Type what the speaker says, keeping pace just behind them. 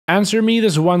Answer me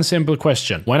this one simple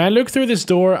question. When I look through this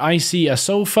door, I see a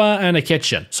sofa and a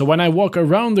kitchen. So when I walk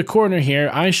around the corner here,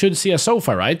 I should see a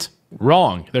sofa, right?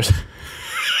 Wrong. There's...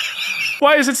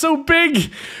 Why is it so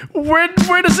big? Where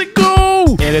does it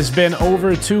go? It has been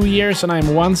over 2 years and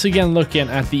I'm once again looking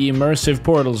at the Immersive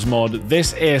Portals mod.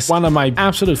 This is one of my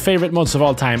absolute favorite mods of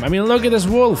all time. I mean, look at this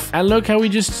wolf and look how he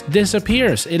just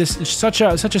disappears. It is such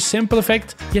a simple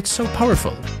effect, yet so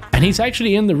powerful. And he's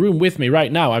actually in the room with me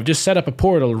right now. I've just set up a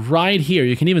portal right here.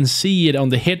 You can even see it on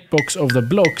the hitbox of the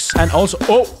blocks. And also,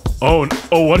 oh,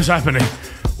 what is happening?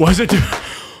 What is it doing?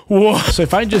 Whoa. So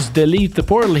if I just delete the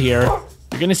portal here,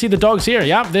 you're gonna see the dogs here.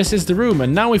 Yeah, this is the room.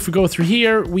 And now if we go through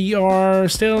here, we are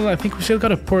still, I think we still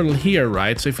got a portal here,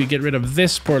 right? So if we get rid of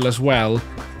this portal as well,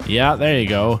 yeah, there you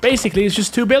go. Basically, it's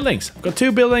just 2 buildings. I've got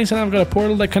 2 buildings and I've got a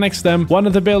portal that connects them. One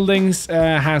of the buildings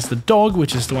has the dog,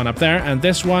 which is the one up there. And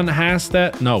this one has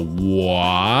the, no,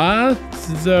 what?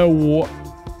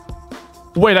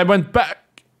 Wait, I went back.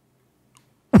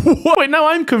 What? Wait, now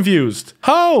I'm confused.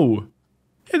 How?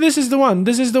 Yeah, this is the one.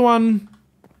 This is the one.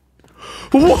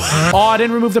 What? Oh, I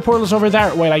didn't remove the portals over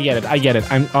there. Wait, I get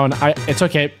it. I'm on. It's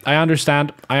okay. I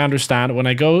understand. When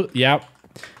I go, yeah,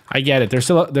 I get it. There's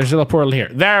still a portal here.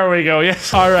 There we go.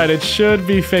 Yes. All right. It should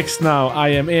be fixed now. I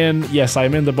am in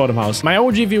the bottom house. My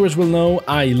OG viewers will know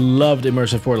I loved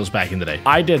immersive portals back in the day.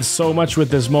 I did so much with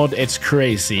this mod. It's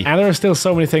crazy. And there are still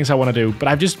so many things I want to do, but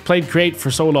I've just played Create for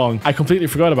so long. I completely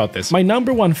forgot about this. My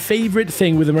 #1 favorite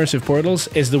thing with immersive portals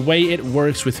is the way it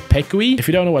works with Pekui. If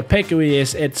you don't know what Pekui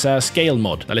is, it's a scale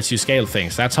mod that lets you scale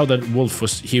things. That's how the wolf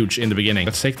was huge in the beginning.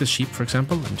 Let's take the sheep, for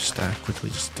example, and just quickly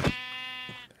just...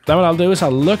 Then what I'll do is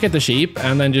I'll look at the sheep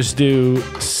and then just do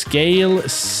scale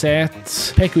set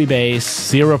Pekui base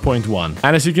 0.1.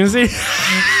 And as you can see,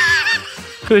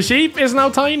 the sheep is now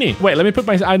tiny. Wait, let me put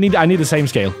my, I need the same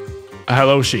scale.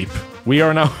 Hello, sheep. We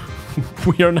are now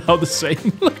the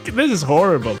same. Look, this is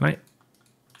horrible. I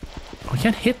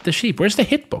can't hit the sheep. Where's the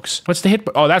hitbox? What's the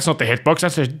hitbox? Oh, that's not the hitbox.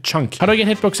 That's a chunk. How do I get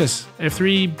hitboxes?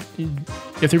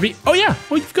 F3B. Oh yeah.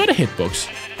 Oh, you've got a hitbox.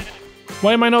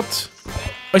 Why am I not?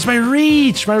 Oh, it's my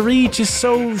reach. My reach is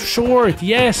so short.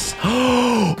 Yes.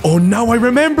 Oh, now I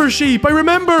remember, sheep. I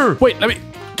remember. Wait, let me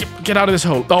get out of this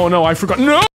hole. Oh, no, I forgot.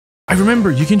 No. I remember,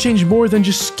 you can change more than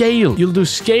just scale. You'll do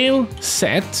scale,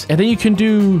 set, and then you can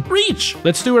do reach.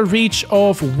 Let's do a reach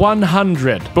of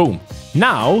 100. Boom.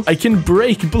 Now, I can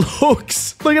break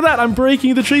blocks. Look at that, I'm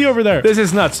breaking the tree over there. This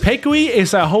is nuts. Pekui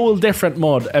is a whole different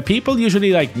mod. People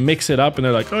usually like mix it up and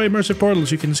they're like, oh, immersive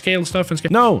portals, you can scale stuff and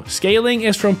scale. No, scaling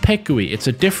is from Pekui. It's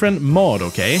a different mod,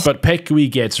 okay? But Pekui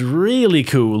gets really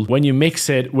cool when you mix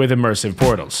it with immersive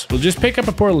portals. We'll just pick up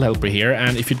a portal helper here,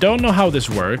 and if you don't know how this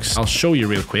works, I'll show you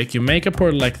real quick. You make a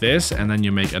portal like this, and then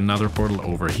you make another portal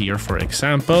over here, for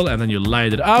example, and then you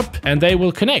light it up, and they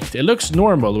will connect. It looks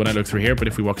normal when I look through here, but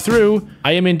if we walk through,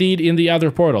 I am indeed in the other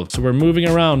portal. So we're moving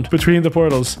around between the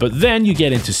portals. But then you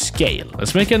get into scale.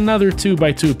 Let's make another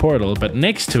 2x2 portal, but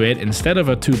next to it, instead of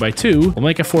a 2x2, we'll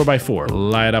make a 4x4.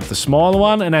 Light up the small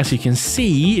one, and as you can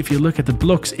see, if you look at the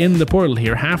blocks in the portal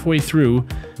here, halfway through,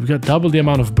 we've got double the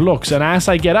amount of blocks. And as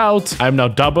I get out, I'm now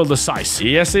double the size.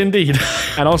 Yes, indeed.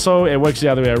 And also, it works the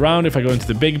other way around. If I go into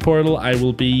the big portal, I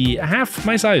will be half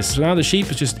my size. So now the sheep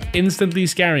is just instantly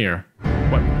scarier.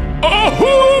 What?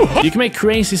 Oh! You can make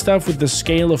crazy stuff with the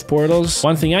scale of portals.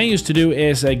 One thing I used to do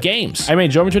is games. I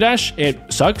made Geometry Dash.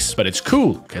 It sucks, but it's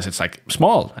cool because it's like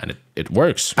small and it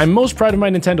works. I'm most proud of my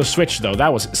Nintendo Switch though.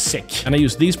 That was sick. And I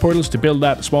used these portals to build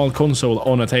that small console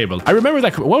on a table. I remember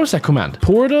that. What was that command?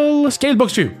 Portal scaled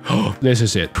box view. Oh, this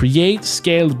is it. Create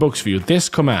scaled box view. This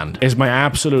command is my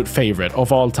absolute favorite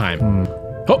of all time.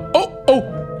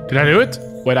 Oh. Did I do it?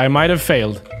 Wait, I might have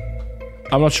failed.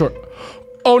 I'm not sure.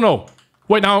 Oh no.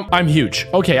 Wait, now I'm huge.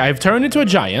 Okay, I've turned into a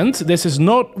giant. This is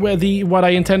not what I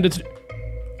intended to...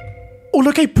 Oh,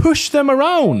 look, I pushed them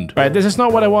around. Right, this is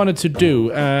not what I wanted to do.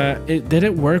 Did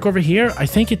it work over here? I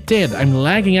think it did. I'm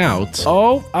lagging out.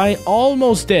 Oh, I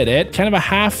almost did it. Kind of a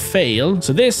half fail.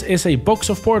 So this is a box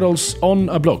of portals on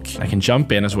a block. I can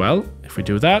jump in as well. If we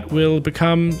do that, we'll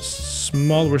become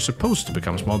small. We're supposed to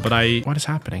become small, but what is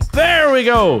happening? There we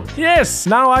go. Yes,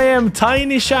 now I am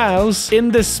tiny Shalz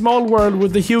in this small world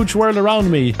with the huge world around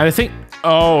me. And I think,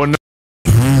 oh no.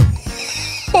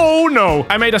 Oh no!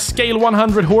 I made a scale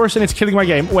 100 horse and it's killing my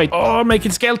game. Wait. Oh, make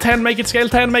it scale 10, make it scale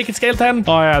 10, make it scale 10.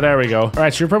 Oh yeah, there we go. All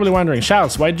right, so you're probably wondering,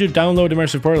 Shalz, why did you download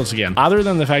Immersive Portals again? Other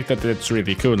than the fact that it's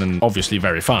really cool and obviously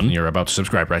very fun, you're about to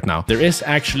subscribe right now. There is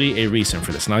actually a reason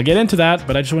for this, and I'll get into that,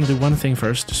 but I just want to do one thing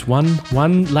first. Just one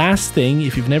last thing.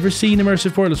 If you've never seen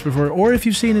Immersive Portals before, or if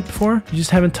you've seen it before, you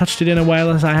just haven't touched it in a while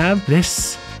as I have,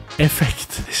 this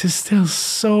effect, this is still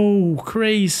so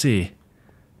crazy.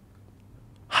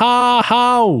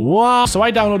 How? What? So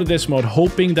I downloaded this mod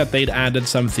hoping that they'd added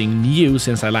something new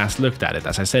since I last looked at it.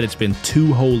 As I said, it's been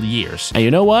 2 whole years. And you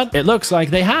know what? It looks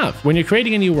like they have. When you're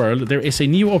creating a new world, there is a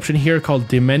new option here called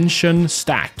Dimension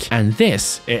Stack. And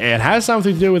this, it has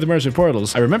something to do with immersive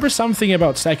portals. I remember something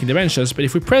about stacking dimensions, but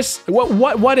if we press...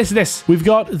 What is this? We've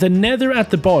got the Nether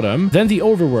at the bottom, then the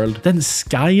overworld, then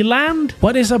Skyland?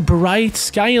 What is a bright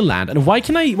Skyland? And why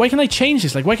can I change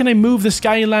this? Like, why can I move the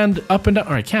Skyland up and down?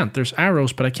 Or I can't. There's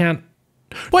arrows, but I can't.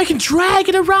 Well, I can drag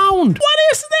it around. What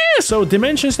is this? So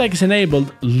Dimension Stack is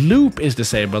enabled. Loop is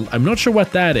disabled. I'm not sure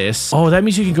what that is. Oh, that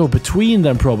means you can go between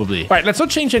them probably. All right, let's not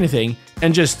change anything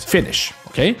and just finish.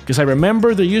 Okay, because I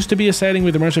remember there used to be a setting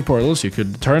with immersive portals you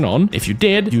could turn on. If you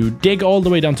did, you dig all the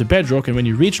way down to bedrock, and when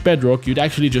you reach bedrock, you'd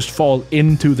actually just fall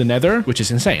into the nether, which is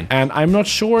insane. And I'm not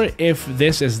sure if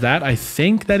this is that. I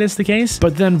think that is the case.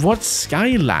 But then what's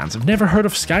Skylands? I've never heard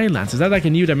of Skylands. Is that like a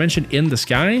new dimension in the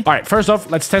sky? All right, first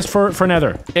off, let's test for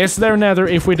nether. Is there nether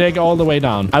if we dig all the way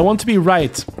down? I want to be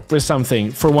right with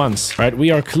something for once. All right,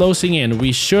 we are closing in.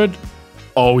 We should...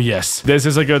 Oh, yes. This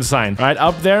is a good sign. Right,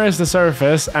 up there is the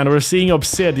surface, and we're seeing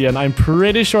obsidian. I'm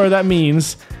pretty sure that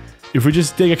means if we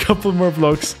just dig a couple more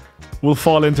blocks, we'll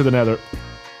fall into the nether.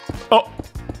 Oh.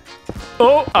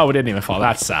 Oh, we didn't even fall.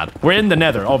 That's sad. We're in the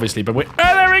nether, obviously, but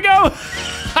there we go.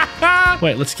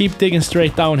 Wait, let's keep digging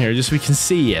straight down here just so we can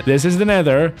see it. This is the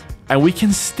nether. And we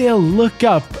can still look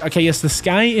up. Okay, yes, the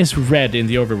sky is red in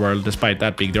the overworld, despite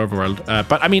that being the overworld.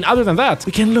 But I mean, other than that,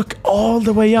 we can look all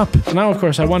the way up. So now, of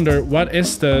course, I wonder, what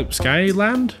is the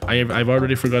Skyland? I've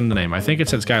already forgotten the name. I think it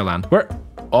said Skyland. Where?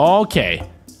 Okay.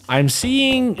 I'm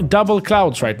seeing double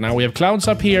clouds right now. We have clouds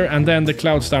up here and then the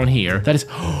clouds down here. That is...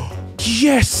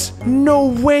 Yes! No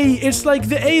way! It's like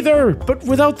the Aether, but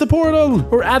without the portal.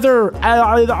 Or Ether.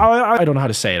 I don't know how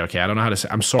to say it, okay? I don't know how to say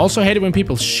it. I'm sorry. Also hate it when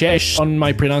people shesh on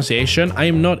my pronunciation. I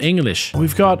am not English.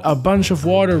 We've got a bunch of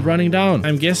water running down.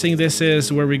 I'm guessing this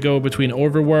is where we go between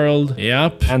Overworld,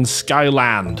 yep, and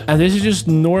Skyland. And this is just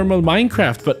normal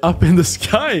Minecraft, but up in the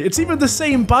sky. It's even the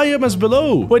same biome as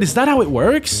below. Wait, is that how it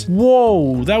works?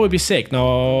 Whoa, that would be sick.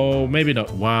 No, maybe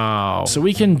not. Wow. So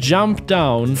we can jump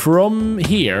down from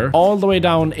here all the way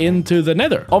down into the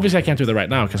nether. Obviously, I can't do that right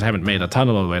now because I haven't made a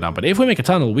tunnel all the way down. But if we make a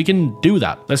tunnel, we can do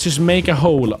that. Let's just make a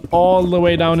hole all the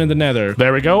way down in the nether.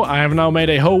 There we go. I have now made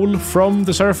a hole from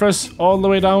the surface all the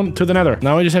way down to the nether.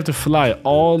 Now I just have to fly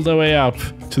all the way up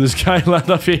to the Skyland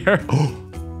up here.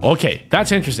 Okay,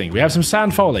 that's interesting. We have some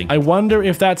sand falling. I wonder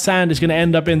if that sand is going to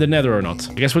end up in the nether or not.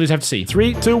 I guess we'll just have to see.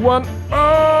 3, 2, 1.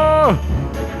 Oh!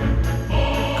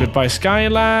 Goodbye,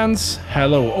 Skylands.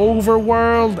 Hello,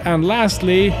 Overworld. And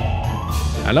lastly,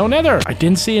 hello, Nether. I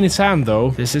didn't see any sand,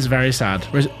 though. This is very sad.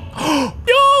 Where's it?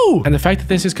 Yo! And the fact that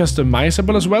this is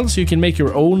customizable as well, so you can make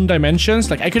your own dimensions.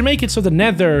 Like, I could make it so the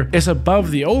Nether is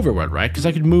above the Overworld, right? Because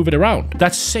I could move it around.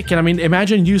 That's sick. And I mean,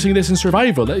 imagine using this in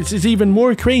survival. It's even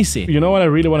more crazy. You know what I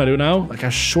really want to do now? Like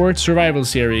a short survival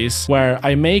series where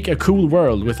I make a cool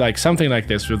world with like something like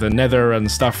this with the Nether and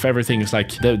stuff. Everything is like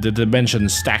the dimension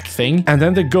stack thing. And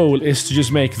then the goal is to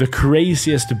just make the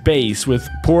craziest base with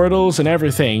portals and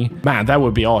everything. Man, that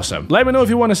would be awesome. Let me know if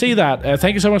you want to see that.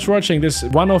 Thank you so much for watching this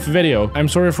one-off video. I'm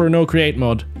sorry for no create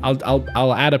mode.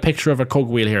 I'll add a picture of a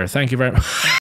cogwheel here. Thank you very much.